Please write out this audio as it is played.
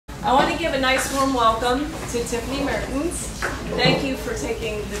I want to give a nice warm welcome to Tiffany Meertins. Thank you for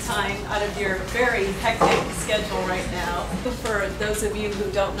taking the time out of your very hectic schedule right now. For those of you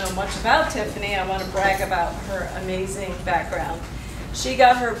who don't know much about Tiffany, I want to brag about her amazing background. She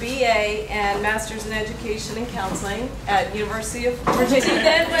got her BA and Master's in Education and Counseling at University of Virginia. She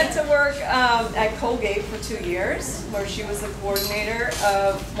then went to work at Colgate for 2 years, where she was the coordinator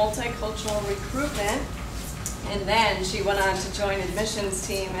of multicultural recruitment. And then she went on to join admissions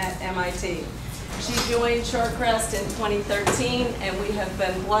team at MIT. She joined Shorecrest in 2013, and we have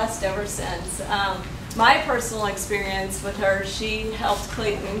been blessed ever since. My personal experience with her, she helped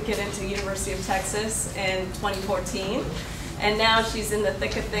Clayton get into University of Texas in 2014. And now she's in the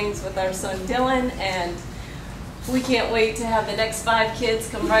thick of things with our son Dylan, and we can't wait to have the next 5 kids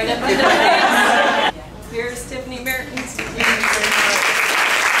come right up to the face. Here's Tiffany Meertins.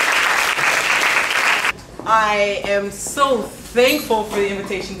 I am so thankful for the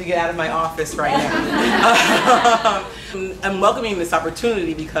invitation to get out of my office right now. I'm welcoming this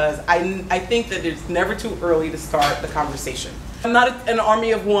opportunity because I think that it's never too early to start the conversation. I'm not an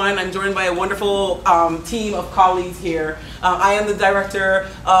army of one. I'm joined by a wonderful team of colleagues here. I am the director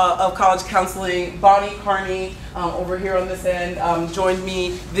of college counseling. Bonnie Carney, over here on this end, joined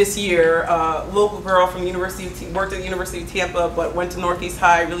me this year. Local girl from the University, worked at the University of Tampa, but went to Northeast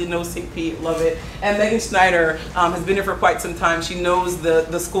High, really knows St. Pete, love it. And Megan Schneider has been here for quite some time. She knows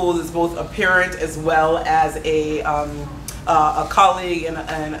the school as both a parent as well as a colleague and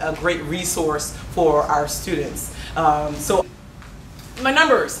a great resource for our students. So my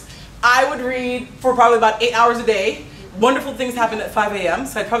numbers, I would read for probably about 8 hours a day. Wonderful things happen at 5 a.m.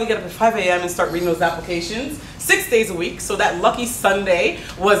 So I'd probably get up at 5 a.m. and start reading those applications 6 days a week. So that lucky Sunday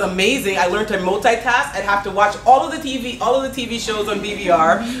was amazing. I learned to multitask. I'd have to watch all of the TV shows on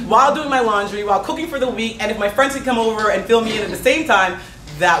DVR while doing my laundry, while cooking for the week. And if my friends could come over and fill me in at the same time,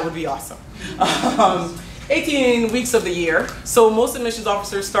 that would be awesome. 18 weeks of the year, so most admissions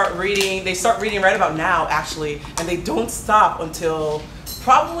officers start reading right about now actually, and they don't stop until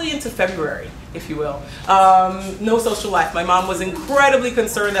probably into February, if you will. No social life. My mom was incredibly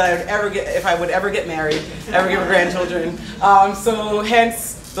concerned that if I would ever get married, ever give her grandchildren. So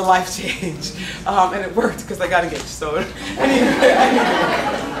hence the life change, and it worked because I got engaged. So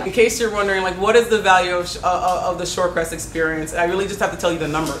anyway, in case you're wondering, like, what is the value of the Shorecrest experience? I really just have to tell you the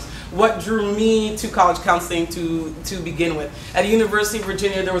numbers. What drew me to college counseling to begin with? At the University of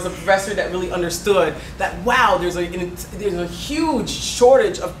Virginia, there was a professor that really understood that, wow, there's a huge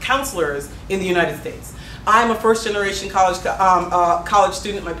shortage of counselors in the United States. I'm a first-generation college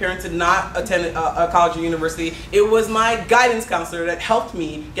student. My parents did not attend a college or university. It was my guidance counselor that helped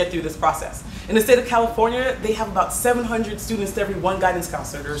me get through this process. In the state of California, they have about 700 students to every 1 guidance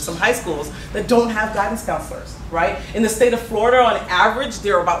counselor. There are some high schools that don't have guidance counselors, right? In the state of Florida, on average,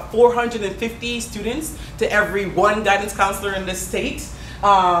 there are about 450 students to every 1 guidance counselor in this state.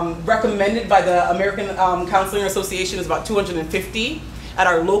 Recommended by the American Counseling Association is about 250. At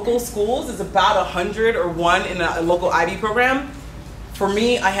our local schools, it's about 100 or 1 in a local IB program. For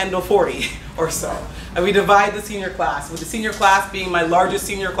me, I handle 40 or so. And we divide the senior class, with the senior class being my largest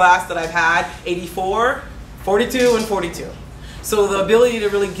senior class that I've had, 84, 42, and 42. So the ability to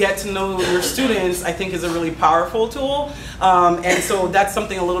really get to know your students, I think, is a really powerful tool. And so that's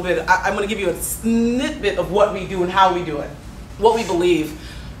something a little bit, I'm going to give you a snippet of what we do and how we do it, what we believe.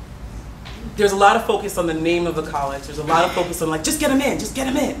 There's a lot of focus on the name of the college. There's a lot of focus on, like, just get them in, just get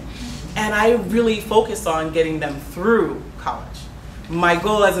them in. And I really focus on getting them through college. My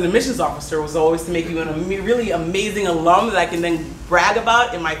goal as an admissions officer was always to make you a really amazing alum that I can then brag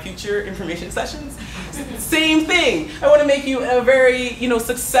about in my future information sessions. Same thing. I want to make you a very,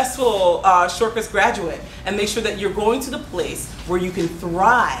 successful Shorecrest graduate and make sure that you're going to the place where you can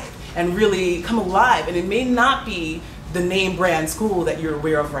thrive and really come alive. And it may not be the name brand school that you're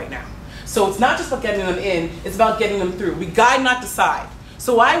aware of right now. So it's not just about getting them in, it's about getting them through. We guide, not decide.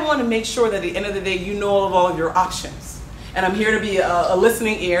 So I want to make sure that at the end of the day, you know of all of your options. And I'm here to be a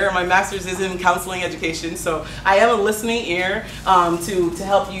listening ear. My master's is in counseling education, so I am a listening ear to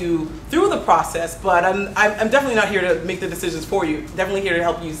help you through the process, but I'm definitely not here to make the decisions for you. Definitely here to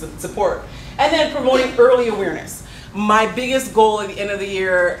help you support. And then promoting early awareness. My biggest goal at the end of the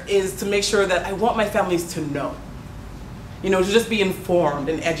year is to make sure that I want my families to know. To just be informed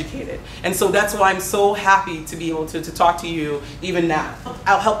and educated. And so that's why I'm so happy to be able to talk to you even now.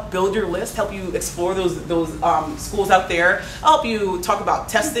 I'll help build your list, help you explore those schools out there. I'll help you talk about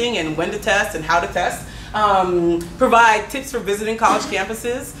testing and when to test and how to test. provide tips for visiting college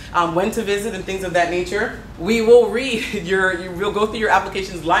campuses, when to visit and things of that nature. We will read we'll go through your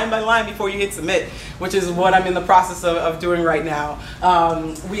applications line by line before you hit submit, which is what I'm in the process of doing right now.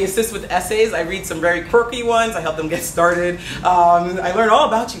 We assist with essays. I read some very quirky ones. I help them get started. I learn all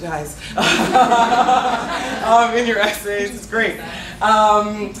about you guys in your essays. It's great.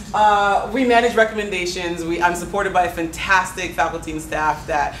 We manage recommendations. I'm supported by a fantastic faculty and staff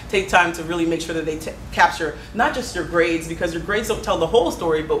that take time to really make sure that they capture not just your grades, because your grades don't tell the whole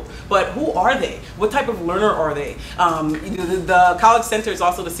story, but who are they? What type of learner are they? The College Center is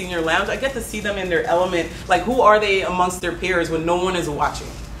also the senior lounge. I get to see them in their element. Like, who are they amongst their peers when no one is watching?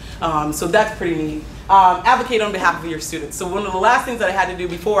 So that's pretty neat. Advocate on behalf of your students. So one of the last things that I had to do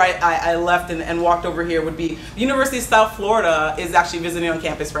before I left and walked over here would be, the University of South Florida is actually visiting on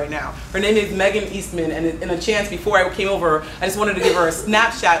campus right now. Her name is Megan Eastman, and in a chance before I came over, I just wanted to give her a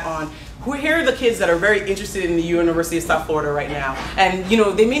snapshot on here are the kids that are very interested in the University of South Florida right now. And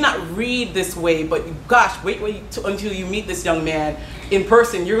they may not read this way, but gosh, wait until you meet this young man in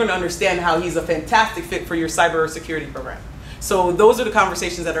person. You're going to understand how he's a fantastic fit for your cybersecurity program. So those are the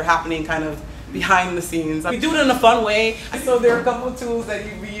conversations that are happening kind of behind the scenes. We do it in a fun way. So there are a couple of tools that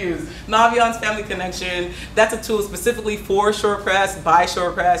we use. Naviance Family Connection, that's a tool specifically for Shorecrest, by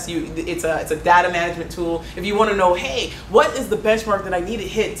Shorecrest. It's a data management tool. If you want to know, hey, what is the benchmark that I need to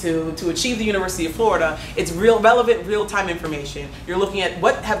hit to achieve the University of Florida, it's relevant, real-time information. You're looking at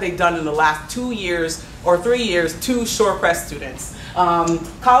what have they done in the last 2 years or 3 years to Shorecrest students.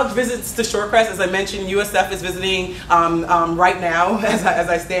 College visits to Shorecrest, as I mentioned, USF is visiting right now as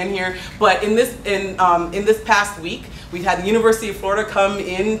I stand here. But in this past week, we've had the University of Florida come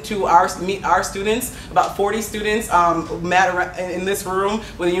in to meet our students. About 40 students met in this room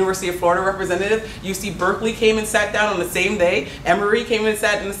with a University of Florida representative. UC Berkeley came and sat down on the same day. Emory came and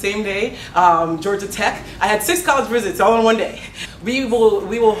sat in the same day. Georgia Tech. I had 6 college visits all in one day. We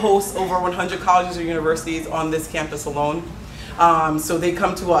will host over 100 colleges or universities on this campus alone. So they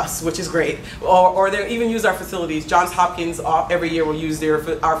come to us, which is great. Or they even use our facilities. Johns Hopkins every year will use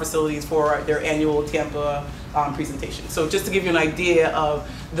our facilities for their annual Tampa presentation. So just to give you an idea of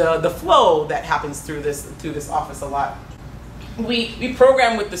the flow that happens through this office a lot. We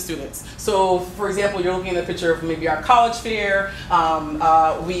program with the students. So, for example, you're looking at a picture of maybe our college fair.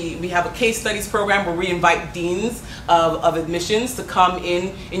 We have a case studies program where we invite deans of admissions to come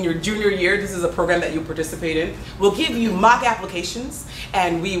in your junior year. This is a program that you participate in. We'll give you mock applications,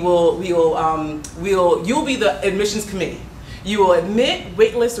 and you'll be the admissions committee. You will admit,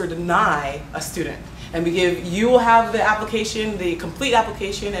 waitlist, or deny a student. And you will have the application, the complete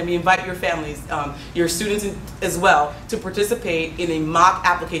application, and we invite your families, your students as well, to participate in a mock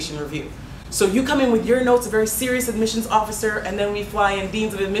application review. So you come in with your notes, a very serious admissions officer, and then we fly in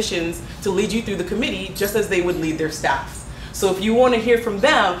deans of admissions to lead you through the committee just as they would lead their staff. So if you want to hear from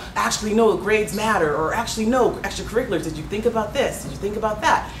them, actually no, grades matter, or actually no, extracurriculars, did you think about this? Did you think about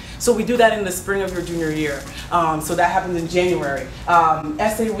that? So we do that in the spring of your junior year. So that happens in January.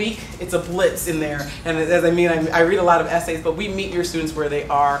 Essay week, it's a blitz in there. And as I read a lot of essays, but we meet your students where they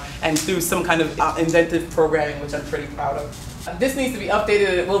are and through some kind of inventive programming, which I'm pretty proud of. This needs to be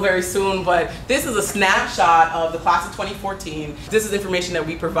updated, it will very soon, but this is a snapshot of the class of 2014. This is information that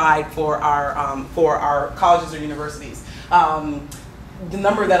we provide for our colleges or universities. The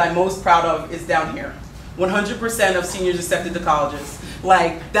number that I'm most proud of is down here. 100% of seniors accepted to colleges.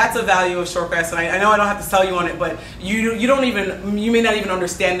 Like, that's a value of Shorecrest, and I know I don't have to tell you on it, but you may not even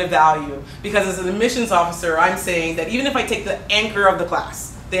understand the value, because as an admissions officer, I'm saying that even if I take the anchor of the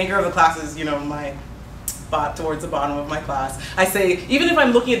class is, my spot towards the bottom of my class. I say, even if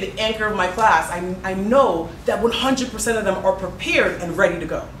I'm looking at the anchor of my class, I know that 100% of them are prepared and ready to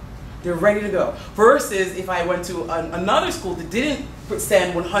go. They're ready to go. Versus if I went to another school that didn't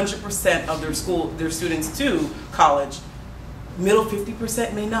send 100% of their students to college, middle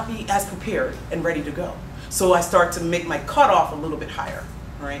 50% may not be as prepared and ready to go. So I start to make my cutoff a little bit higher,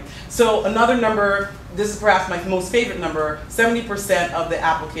 right? So another number, this is perhaps my most favorite number, 70% of the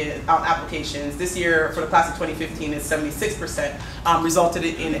applications this year for the class of 2015 is 76%, resulted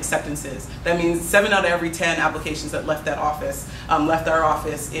in acceptances. That means 7 out of every 10 applications that left our office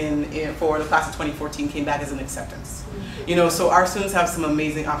for the class of 2014 came back as an acceptance. So our students have some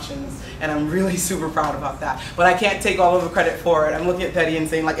amazing options, and I'm really super proud about that. But I can't take all of the credit for it. I'm looking at Betty and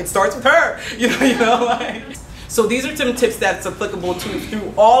saying, like, it starts with her, like. So these are some tips that's applicable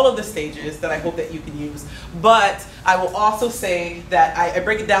through all of the stages that I hope that you can use. But I will also say that I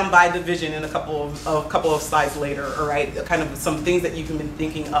break it down by division in a couple of slides later, all right? Kind of some things that you can be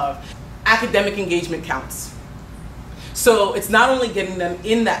thinking of. Academic engagement counts. So it's not only getting them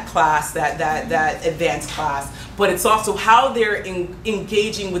in that class, that advanced class, but it's also how they're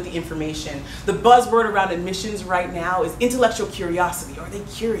engaging with the information. The buzzword around admissions right now is intellectual curiosity. Are they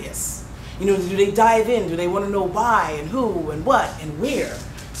curious? You know, do they dive in? Do they want to know why and who and what and where?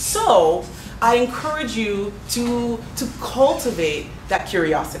 So I encourage you to cultivate that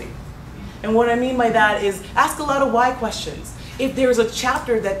curiosity. And what I mean by that is ask a lot of why questions. If there's a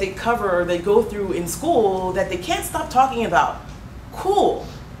chapter that they cover or they go through in school that they can't stop talking about, cool.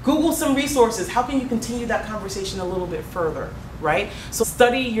 Google some resources. How can you continue that conversation a little bit further, right? So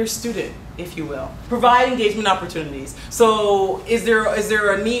study your student, if you will. Provide engagement opportunities. So is there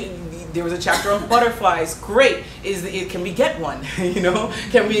a need? There was a chapter on butterflies. Great. Can we get one? You know,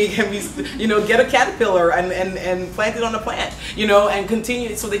 can we get a caterpillar and plant it on a plant? You know, and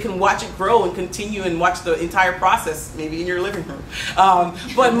continue so they can watch it grow and continue and watch the entire process, maybe in your living room.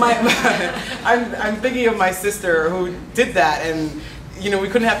 But I'm thinking of my sister who did that, and you know, we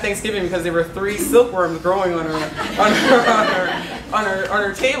couldn't have Thanksgiving because there were 3 silkworms growing on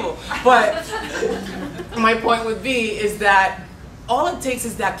her table. But my point would be is that all it takes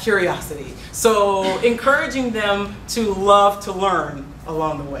is that curiosity. So encouraging them to love to learn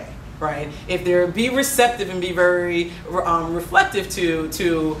along the way, right? If they're be receptive and be very reflective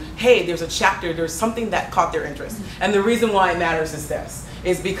to, hey, there's a chapter, there's something that caught their interest. And the reason why it matters is this,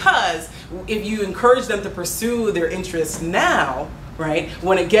 is because if you encourage them to pursue their interests now, right,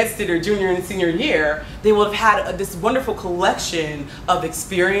 when it gets to their junior and senior year, they will have had this wonderful collection of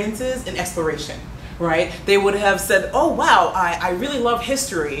experiences and exploration. Right? They would have said, oh wow, I really love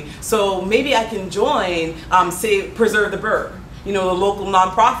history, so maybe I can join, say, Preserve the Burg, you know, the local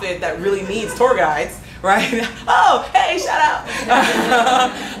nonprofit that really needs tour guides, right? Oh, hey, shout out.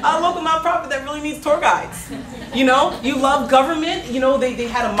 A local nonprofit that really needs tour guides. You know, you love government, you know, they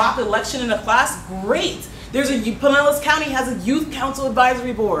had a mock election in a class, great. Pinellas County has a youth council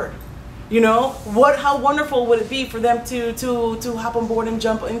advisory board. You know, how wonderful would it be for them to hop on board and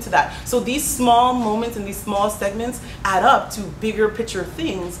jump into that? So these small moments and these small segments add up to bigger picture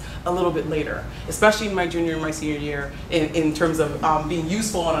things a little bit later, especially in my junior and my senior year in terms of being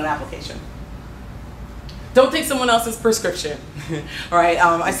useful on an application. Don't take someone else's prescription, all right?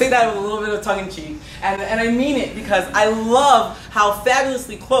 I say that with a little bit of tongue-in-cheek, and I mean it because I love how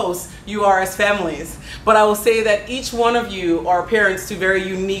fabulously close you are as families. But I will say that each one of you are parents to very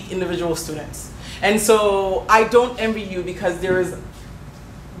unique individual students. And so I don't envy you because there is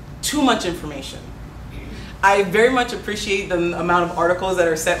too much information. I very much appreciate the amount of articles that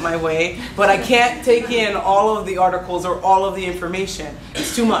are sent my way, but I can't take in all of the articles or all of the information.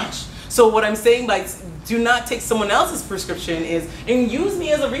 It's too much. So what I'm saying, like, do not take someone else's prescription and use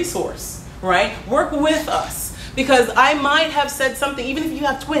me as a resource, right? Work with us, because I might have said something, even if you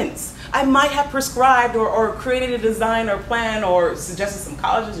have twins, I might have prescribed or created a design or plan or suggested some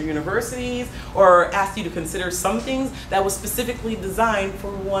colleges or universities or asked you to consider some things that was specifically designed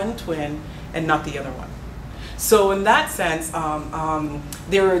for one twin and not the other one. So in that sense,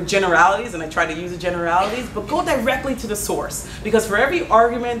 there are generalities, and I try to use the generalities, but go directly to the source, because for every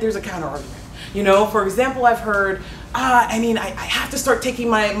argument, there's a counter argument. You know, for example, I've heard, I have to start taking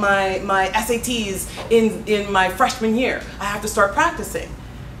my SATs in my freshman year. I have to start practicing.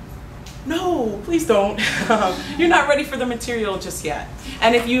 No, please don't. You're not ready for the material just yet.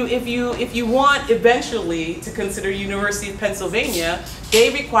 And if you want eventually to consider University of Pennsylvania, they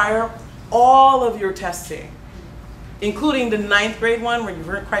require all of your testing, including the 9th grade one where you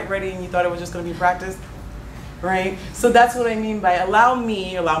weren't quite ready and you thought it was just going to be practice, right? So that's what I mean by allow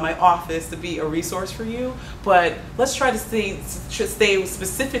my office to be a resource for you, but let's try to stay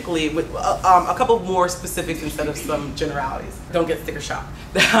specifically with a couple more specifics instead of some generalities. Don't get sticker shock.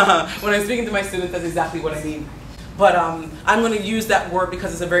 When I'm speaking to my students, that's exactly what I mean. But I'm going to use that word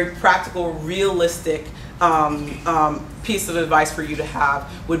because it's a very practical, realistic piece of advice for you to have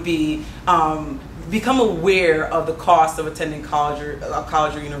would be become aware of the cost of attending college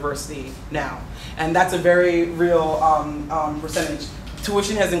or university now. And that's a very real percentage.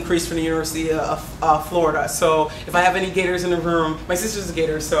 Tuition has increased for the University of Florida. So if I have any Gators in the room, my sister's a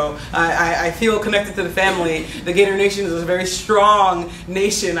Gator, so I feel connected to the family. The Gator Nation is a very strong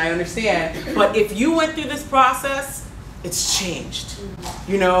nation, I understand. But if you went through this process, it's changed.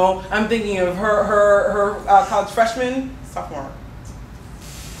 You know, I'm thinking of her college freshman, sophomore.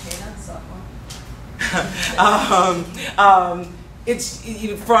 Okay, not sophomore. It's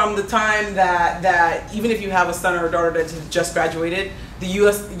from the time that even if you have a son or a daughter that just graduated, the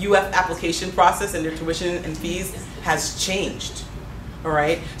UF application process and their tuition and fees has changed, All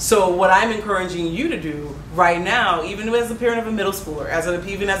right. So what I'm encouraging you to do right now, even as a parent of a middle schooler,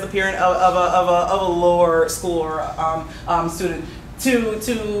 even as a parent of a lower school or student,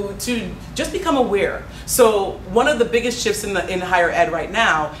 to just become aware. So one of the biggest shifts in higher ed right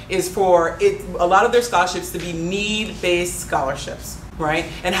now is for a lot of their scholarships to be need-based scholarships. Right?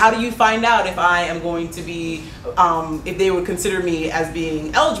 And how do you find out if I am going to be, if they would consider me as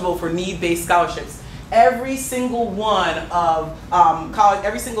being eligible for need-based scholarships? Every single one of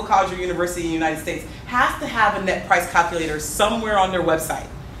every single college or university in the United States has to have a net price calculator somewhere on their website.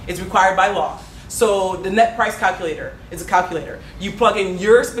 It's required by law. So the net price calculator is a calculator. You plug in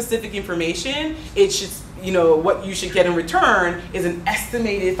your specific information. It should, what you should get in return is an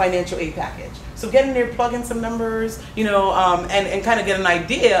estimated financial aid package. So get in there, plug in some numbers, and kind of get an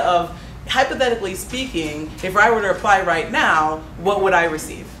idea of, hypothetically speaking, if I were to apply right now, what would I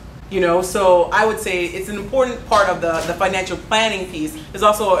receive? So I would say it's an important part of the financial planning piece. Is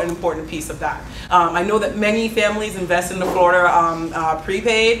also an important piece of that. I know that many families invest in the Florida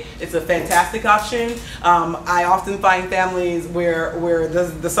prepaid. It's a fantastic option. I often find families where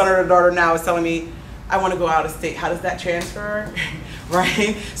the son or the daughter now is telling me, I want to go out of state. How does that transfer?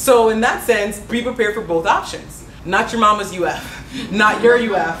 Right? So in that sense, be prepared for both options. Not your mama's UF, not your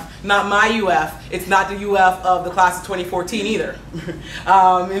UF, not my UF. It's not the UF of the class of 2014 either.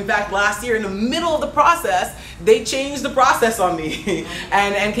 In fact, last year in the middle of the process, they changed the process on me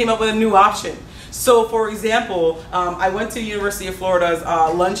and came up with a new option. So for example, I went to University of Florida's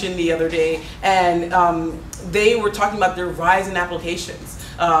luncheon the other day, and they were talking about their rise in applications.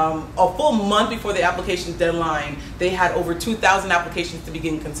 A full month before the application deadline, they had over 2,000 applications to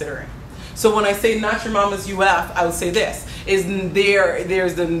begin considering. So when I say not your mama's UF, I would say this: there's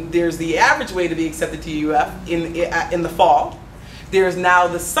the average way to be accepted to UF in the fall. There's now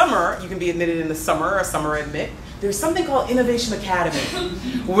the summer. You can be admitted in the summer, a summer admit. There's something called Innovation Academy,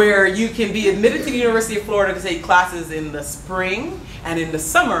 where you can be admitted to the University of Florida to take classes in the spring and in the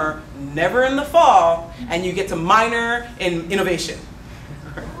summer, never in the fall, and you get to minor in innovation.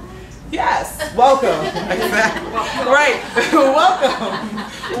 Yes, welcome. Exactly. Right.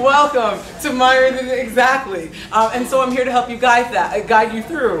 Welcome to Myron. Exactly. And so I'm here to help you guide you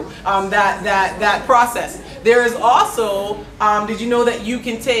through that process. There is also, did you know that you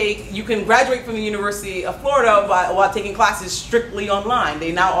can graduate from the University of Florida while taking classes strictly online?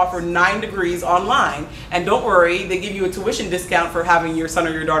 They now offer 9 degrees online, and don't worry, they give you a tuition discount for having your son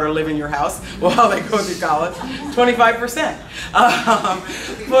or your daughter live in your house while they go through college, 25%.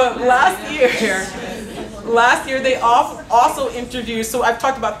 But last year they also introduced, so I've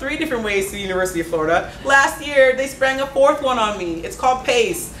talked about 3 different ways to the University of Florida. Last year they sprang a 4th one on me. It's called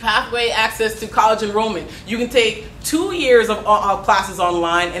PACE, Pathway Access to College Enrollment. You can take 2 years of classes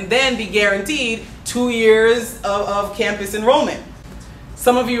online and then be guaranteed 2 years of campus enrollment.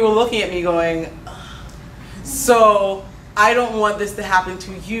 Some of you are looking at me going, so I don't want this to happen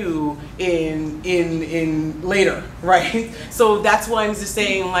to you in later, right? So that's why I'm just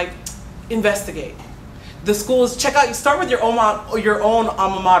saying, like, investigate. The schools, check out, you start with your own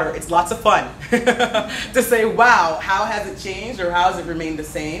alma mater. It's lots of fun to say, wow, how has it changed, or how has it remained the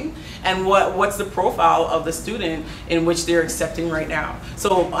same? And what's the profile of the student in which they're accepting right now?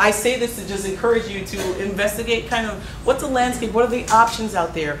 So I say this to just encourage you to investigate kind of what's the landscape, what are the options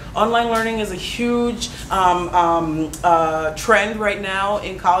out there. Online learning is a huge trend right now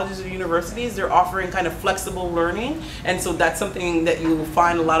in colleges and universities. They're offering kind of flexible learning, and so that's something that you will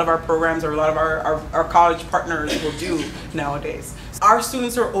find a lot of our programs or a lot of our college partners will do nowadays. Our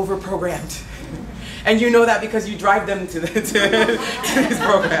students are over-programmed. And you know that because you drive them to these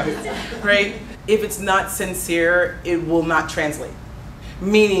programs, right? If it's not sincere, it will not translate.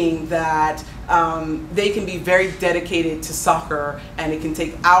 Meaning that they can be very dedicated to soccer, and it can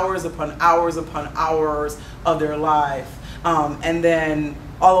take hours upon hours upon hours of their life. And then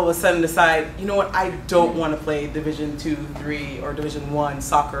all of a sudden decide, you know what, I don't want to play Division II, III, or Division I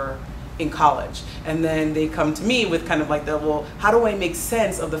soccer in college. And then they come to me with kind of like well, how do I make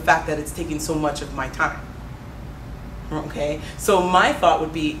sense of the fact that it's taking so much of my time? Okay, so my thought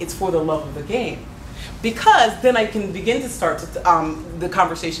would be, it's for the love of the game. Because then I can begin to start the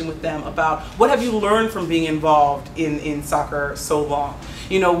conversation with them about, what have you learned from being involved in soccer so long?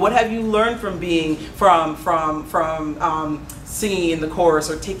 You know, what have you learned from being, from singing in the chorus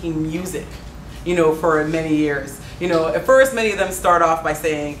or taking music, you know, for many years? You know, at first many of them start off by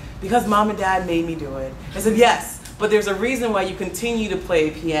saying, because mom and dad made me do it. I said, yes, but there's a reason why you continue to play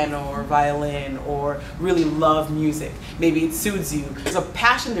piano or violin or really love music. Maybe it soothes you. There's a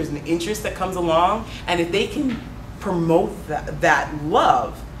passion, there's an interest that comes along, and if they can promote that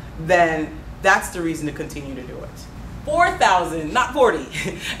love, then that's the reason to continue to do it. 4,000, not 40.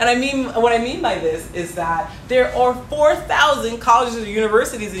 And what I mean by this is that there are 4,000 colleges and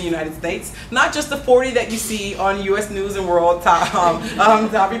universities in the United States, not just the 40 that you see on U.S. News and World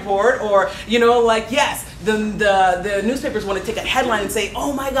top report, or, you know, like, yes, the newspapers want to take a headline and say,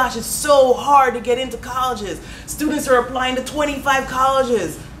 oh my gosh, it's so hard to get into colleges. Students are applying to 25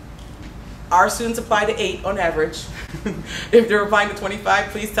 colleges. Our students apply to 8 on average. If they're applying to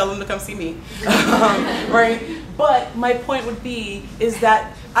 25, please tell them to come see me. Right? But my point would be is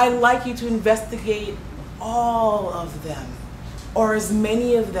that I'd like you to investigate all of them, or as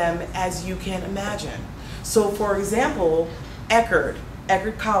many of them as you can imagine. So for example, Eckerd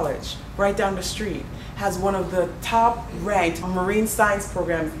College, right down the street, has one of the top ranked marine science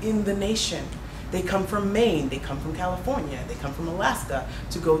programs in the nation. They come from Maine, they come from California, they come from Alaska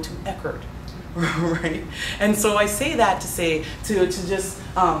to go to Eckerd. Right? And so I say that to say,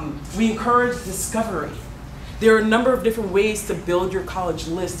 we encourage discovery. There are a number of different ways to build your college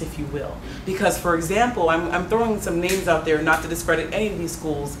list, if you will. Because, for example, I'm throwing some names out there, not to discredit any of these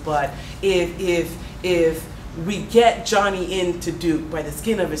schools, but if we get Johnny into Duke by the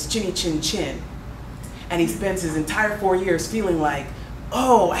skin of his chinny chin chin, and he spends his entire 4 years feeling like,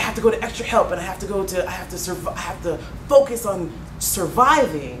 oh, I have to go to extra help, and I have to focus on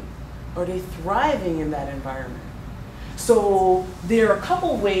surviving. Are they thriving in that environment? So there are a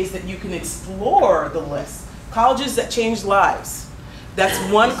couple ways that you can explore the list. Colleges that change lives. That's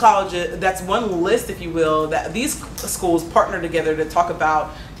one college. That's one list, if you will, that these schools partner together to talk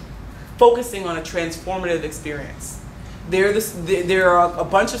about focusing on a transformative experience. There are a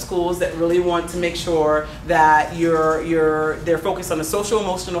bunch of schools that really want to make sure that they're focused on the social,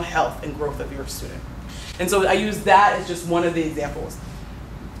 emotional health and growth of your student. And so I use that as just one of the examples.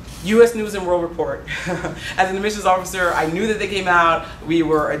 U.S. News and World Report. As an admissions officer, I knew that they came out. We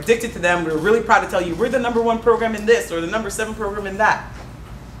were addicted to them. We were really proud to tell you, we're the #1 program in this or the #7 program in that.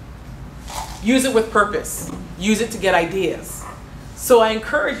 Use it with purpose. Use it to get ideas. So I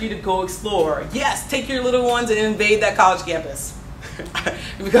encourage you to go explore. Yes, take your little ones and invade that college campus.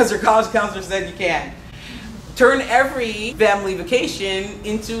 Because your college counselor said you can. Turn every family vacation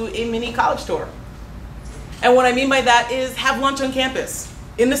into a mini college tour. And what I mean by that is have lunch on campus,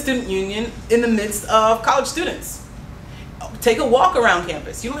 in the student union, in the midst of college students. Take a walk around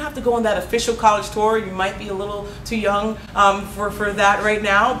campus. You don't have to go on that official college tour. You might be a little too young for that right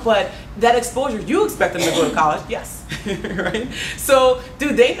now, but that exposure, you expect them to go to college, yes. Right? So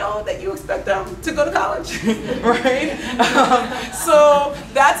do they know that you expect them to go to college? Right? So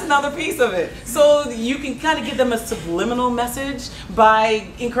that's another piece of it. So you can kind of give them a subliminal message by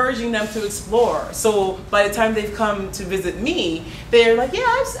encouraging them to explore. So by the time they've come to visit me, they're like,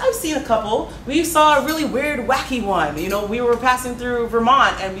 yeah, I've seen a couple. We saw a really weird, wacky one. You know, we were passing through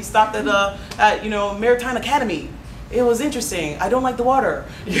Vermont and we stopped at Maritime Academy. It was interesting. I don't like the water.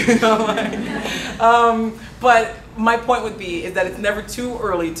 You know, like, but my point would be is that it's never too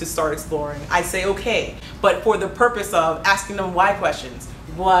early to start exploring. I say okay, but for the purpose of asking them why questions.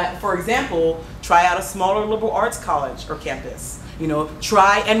 What, for example, try out a smaller liberal arts college or campus. You know,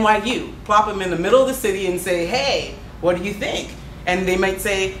 try NYU. Plop them in the middle of the city and say, hey, what do you think? And they might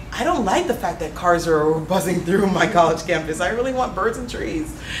say, I don't like the fact that cars are buzzing through my college campus. I really want birds and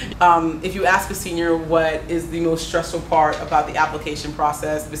trees. If you ask a senior what is the most stressful part about the application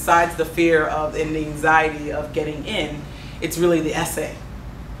process, besides the fear of and the anxiety of getting in, it's really the essay.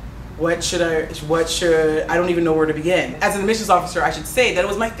 I don't even know where to begin. As an admissions officer, I should say that it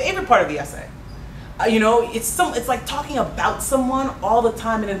was my favorite part of the essay. You know, it's like talking about someone all the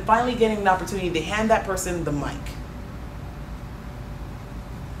time and then finally getting an opportunity to hand that person the mic.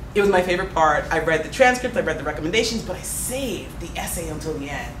 It was my favorite part. I read the transcript, I read the recommendations, but I saved the essay until the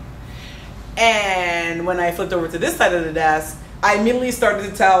end. And when I flipped over to this side of the desk, I immediately started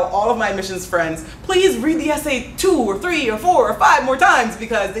to tell all of my admissions friends, please read the essay 2 or 3 or 4 or 5 more times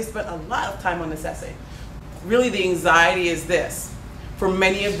because they spent a lot of time on this essay. Really, the anxiety is this. For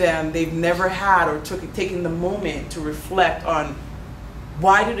many of them, they've never had or taken the moment to reflect on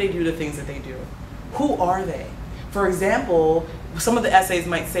why do they do the things that they do? Who are they? For example, some of the essays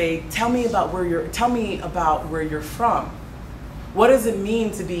might say, tell me about where you're from. What does it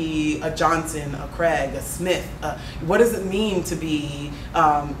mean to be a Johnson, a Craig, a Smith? What does it mean to be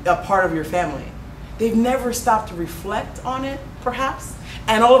a part of your family? They've never stopped to reflect on it, perhaps,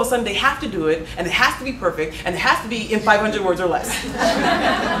 and all of a sudden they have to do it, and it has to be perfect, and it has to be in 500 words or less.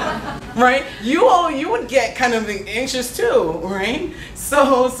 Right? You would get kind of anxious too, right?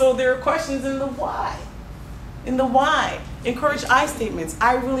 So there are questions in the why. In the why. Encourage I statements.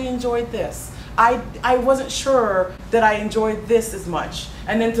 I really enjoyed this. I wasn't sure that I enjoyed this as much.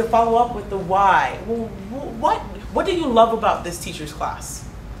 And then to follow up with the why. Well, what do you love about this teacher's class?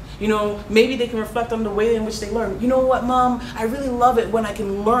 You know, maybe they can reflect on the way in which they learn. You know what, Mom? I really love it when I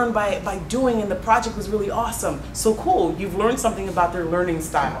can learn by doing, and the project was really awesome. So cool, you've learned something about their learning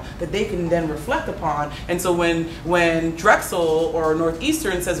style that they can then reflect upon. And so when Drexel or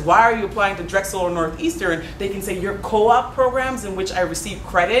Northeastern says, why are you applying to Drexel or Northeastern? They can say, your co-op programs in which I receive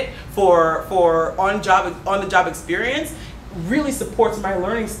credit for on-the-job experience really supports my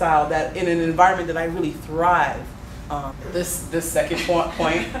learning style, that in an environment that I really thrive. This second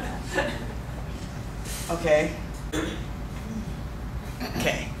point. Okay.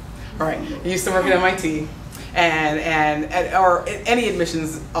 All right. I used to work at MIT, or any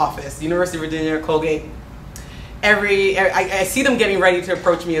admissions office, University of Virginia, Colgate. I see them getting ready to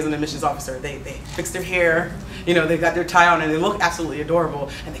approach me as an admissions officer. They fix their hair, they've got their tie on, and they look absolutely adorable.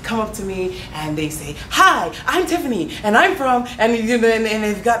 And they come up to me and they say, "Hi, I'm Tiffany, and I'm from," and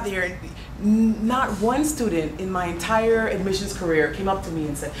they've got their. Not one student in my entire admissions career came up to me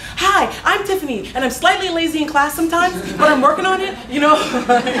and said, "Hi, I'm Tiffany, and I'm slightly lazy in class sometimes, but I'm working on it,"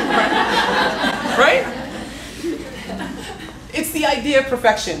 right? It's the idea of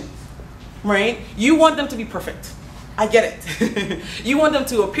perfection, right? You want them to be perfect. I get it. You want them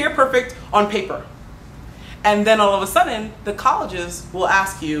to appear perfect on paper. And then all of a sudden, the colleges will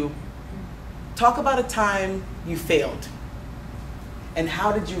ask you, talk about a time you failed. And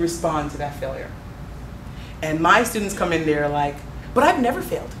how did you respond to that failure? And my students come in there like, but I've never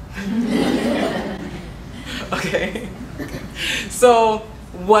failed. Okay. So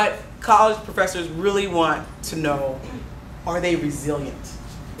what college professors really want to know, are they resilient?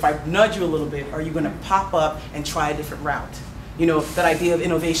 If I nudge you a little bit, are you going to pop up and try a different route? That idea of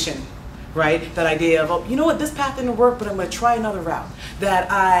innovation, right? That idea of, oh, you know what, this path didn't work, but I'm going to try another route. That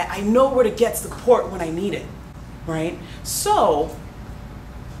I know where to get support when I need it, right? So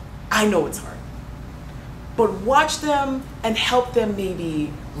I know it's hard, but watch them and help them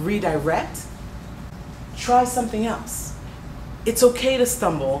maybe redirect. Try something else. It's okay to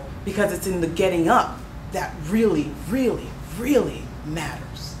stumble, because it's in the getting up that really, really, really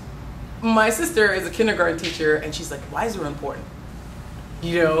matters. My sister is a kindergarten teacher, and she's like, why is it important?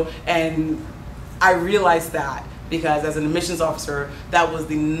 And I realized that because as an admissions officer, that was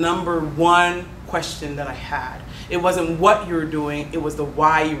the #1 question that I had. It wasn't what you were doing, it was the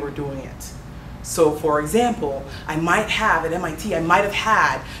why you were doing it. So for example, I might have at MIT, I might have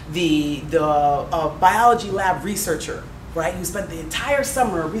had the biology lab researcher, right, who spent the entire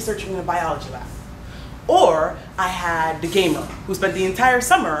summer researching in a biology lab. Or I had the gamer who spent the entire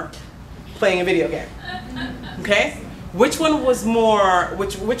summer playing a video game. Okay? Which one was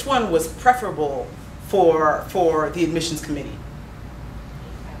which one was preferable for the admissions committee?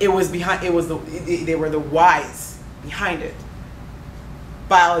 They were the whys behind it.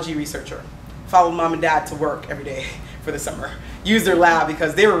 Biology researcher, followed mom and dad to work every day for the summer. Used their lab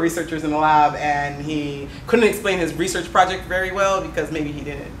because they were researchers in the lab, and he couldn't explain his research project very well because maybe he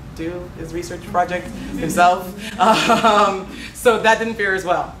didn't do his research project himself. So that didn't fare as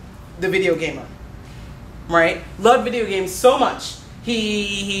well. The video gamer, right? Loved video games so much.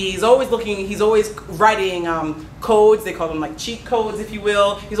 He's always writing codes. They call them like cheat codes, if you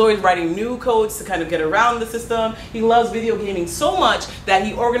will. He's always writing new codes to kind of get around the system. He loves video gaming so much that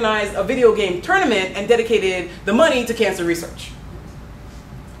he organized a video game tournament and dedicated the money to cancer research.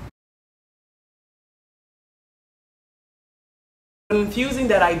 Infusing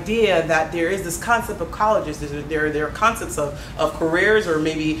that idea that there is this concept of colleges, there are concepts of careers, or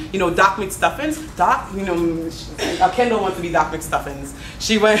maybe, Doc McStuffins. Kendall wants to be Doc McStuffins.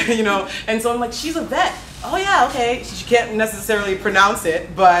 She went, and so I'm like, she's a vet. Oh yeah, okay. She can't necessarily pronounce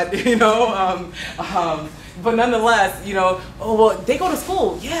it, but, but nonetheless, oh, well, they go to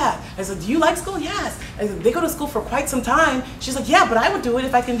school. Yeah. I said, do you like school? Yes. I said, they go to school for quite some time. She's like, yeah, but I would do it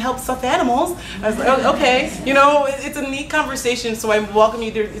if I can help stuffed animals. I was like, oh, okay. It's a neat conversation, so I welcome you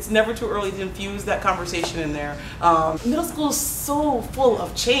there. It's never too early to infuse that conversation in there. Middle school is so full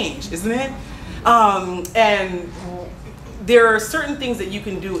of change, isn't it? And there are certain things that you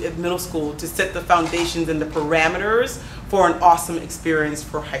can do at middle school to set the foundations and the parameters for an awesome experience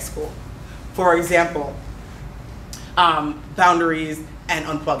for high school. For example, boundaries and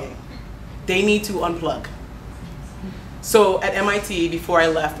unplugging. They need to unplug. So at MIT, before I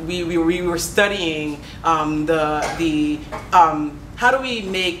left, we were studying how do we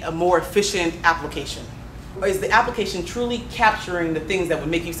make a more efficient application? Is the application truly capturing the things that would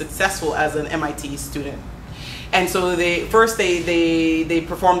make you successful as an MIT student? And so they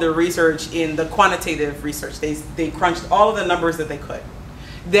performed their research in the quantitative research. They crunched all of the numbers that they could.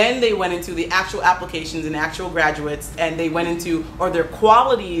 Then they went into the actual applications and actual graduates, and they went into, or their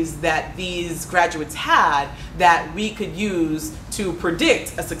qualities that these graduates had that we could use to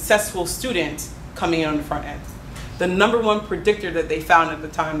predict a successful student coming in on the front end. The number one predictor that they found at the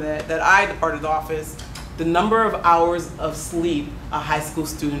time that I departed the office, the number of hours of sleep a high school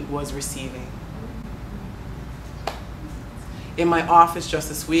student was receiving. In my office just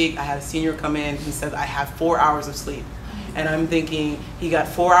this week, I had a senior come in, he said, I have 4 hours of sleep. And I'm thinking, he got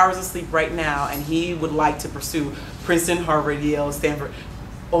 4 hours of sleep right now, and he would like to pursue Princeton, Harvard, Yale, Stanford.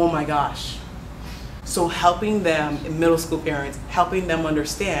 Oh my gosh. So helping them, middle school parents, helping them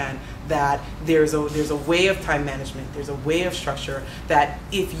understand that there's a way of time management, there's a way of structure, that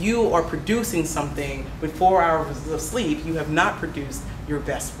if you are producing something with 4 hours of sleep, you have not produced your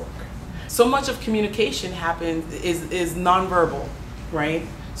best work. So much of communication happens is nonverbal, right?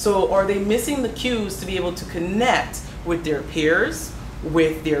 So are they missing the cues to be able to connect with their peers,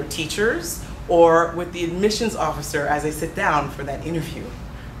 with their teachers, or with the admissions officer as they sit down for that interview?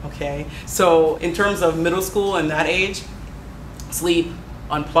 Okay, so in terms of middle school and that age, sleep,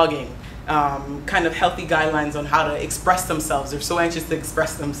 unplugging, kind of healthy guidelines on how to express themselves. They're so anxious to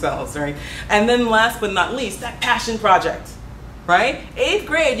express themselves, right? And then last but not least, that passion project, right? 8th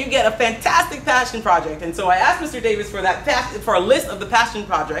grade, you get a fantastic passion project. And so I asked Mr. Davis for a list of the passion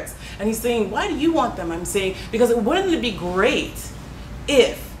projects, and he's saying, why do you want them? I'm saying, because wouldn't it be great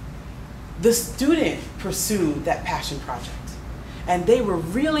if the student pursued that passion project? And they were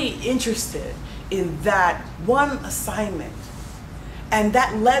really interested in that one assignment. And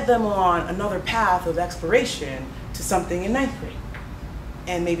that led them on another path of exploration to something in 9th grade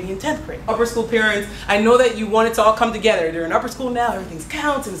and maybe in 10th grade. Upper school parents, I know that you want it to all come together. They're in upper school now, everything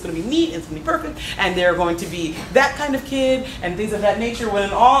counts, and it's going to be neat, and it's going to be perfect, and they're going to be that kind of kid and things of that nature, when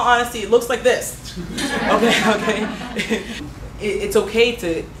in all honesty, it looks like this. Okay. It's okay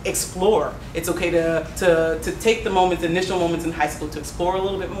to explore. It's okay to take the moments, initial moments in high school to explore a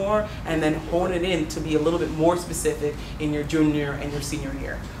little bit more, and then hone it in to be a little bit more specific in your junior and your senior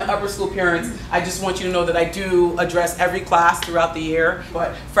year. Upper school parents, I just want you to know that I do address every class throughout the year,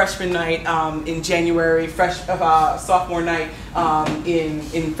 but freshman night in January, sophomore night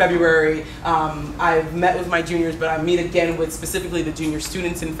in February. I've met with my juniors, but I meet again with specifically the junior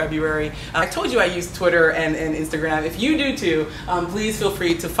students in February. I told you I use Twitter and Instagram. If you do too, please feel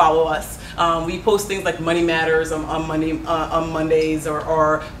free to follow us. We post things like Money Matters on Mondays,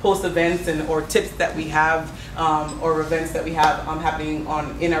 or post events or tips that we have, or events that we have happening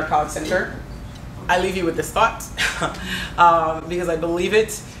in our college center. I leave you with this thought because I believe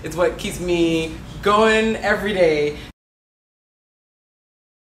it. It's what keeps me going every day.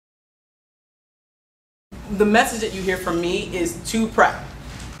 The message that you hear from me is to prep.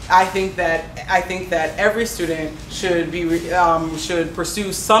 I think that every student should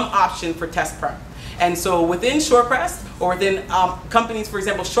pursue some option for test prep. And so within Shorecrest, or within companies, for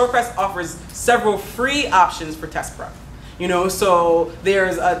example, Shorecrest offers several free options for test prep. You know, so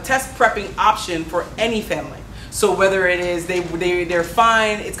there's a test prepping option for any family. So whether it is they're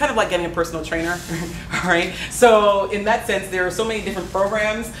fine, it's kind of like getting a personal trainer, all right? So in that sense, there are so many different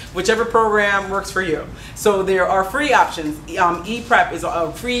programs, whichever program works for you. So there are free options. ePrep is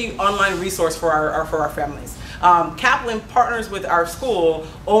a free online resource for our families. Kaplan partners with our school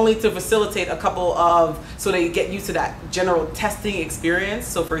only to facilitate a couple of, so they get used to that general testing experience.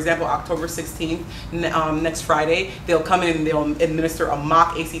 So for example, October 16th, next Friday, they'll come in and they'll administer a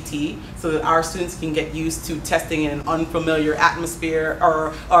mock ACT so that our students can get used to testing in an unfamiliar atmosphere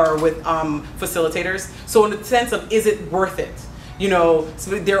or with facilitators. So in the sense of, is it worth it? You know,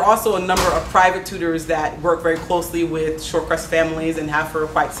 so there are also a number of private tutors that work very closely with Shorecrest families and have for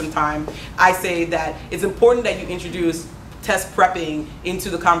quite some time. I say that it's important that you introduce test prepping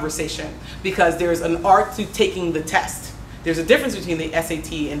into the conversation, because there's an art to taking the test. There's a difference between the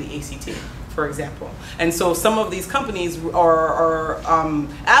SAT and the ACT, for example. And so some of these companies or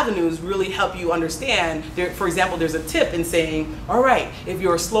avenues really help you understand. For example, there's a tip in saying, all right, if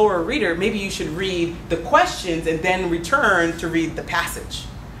you're a slower reader, maybe you should read the questions and then return to read the passage,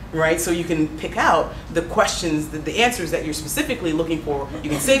 right? So you can pick out the questions, the answers that you're specifically looking for. You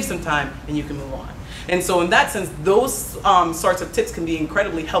can save some time and you can move on. And so in that sense, those sorts of tips can be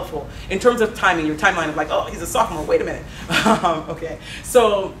incredibly helpful in terms of timing, your timeline of like, oh, he's a sophomore, wait a minute. Okay,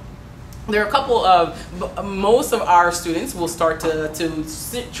 so there are a couple of, most of our students will start to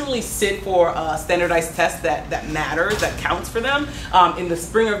truly sit for a standardized test that matters, that counts for them in the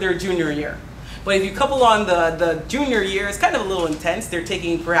spring of their junior year. But if you couple on the junior year, it's kind of a little intense. They're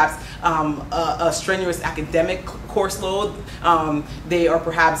taking perhaps a strenuous academic course load. They are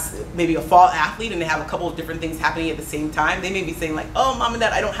perhaps maybe a fall athlete and they have a couple of different things happening at the same time. They may be saying like, oh, mom and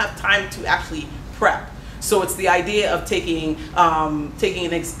dad, I don't have time to actually prep. So it's the idea of taking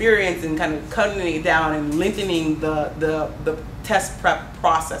an experience and kind of cutting it down and lengthening the test prep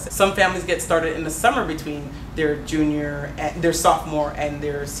process. Some families get started in the summer between their sophomore and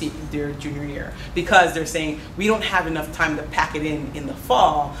their junior year, because they're saying we don't have enough time to pack it in the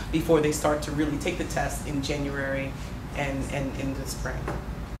fall before they start to really take the test in January and in the spring.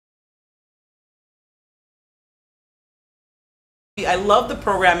 I love the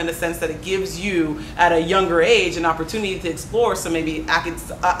program in the sense that it gives you, at a younger age, an opportunity to explore some maybe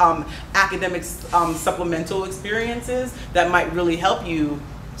academic supplemental experiences that might really help you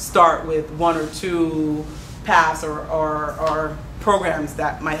start with one or two paths or programs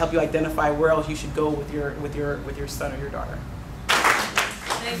that might help you identify where else you should go with your son or your daughter.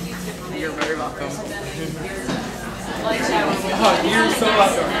 Thank you, Tiffany. You're very welcome. Lunch hour. You're so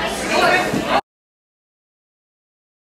welcome.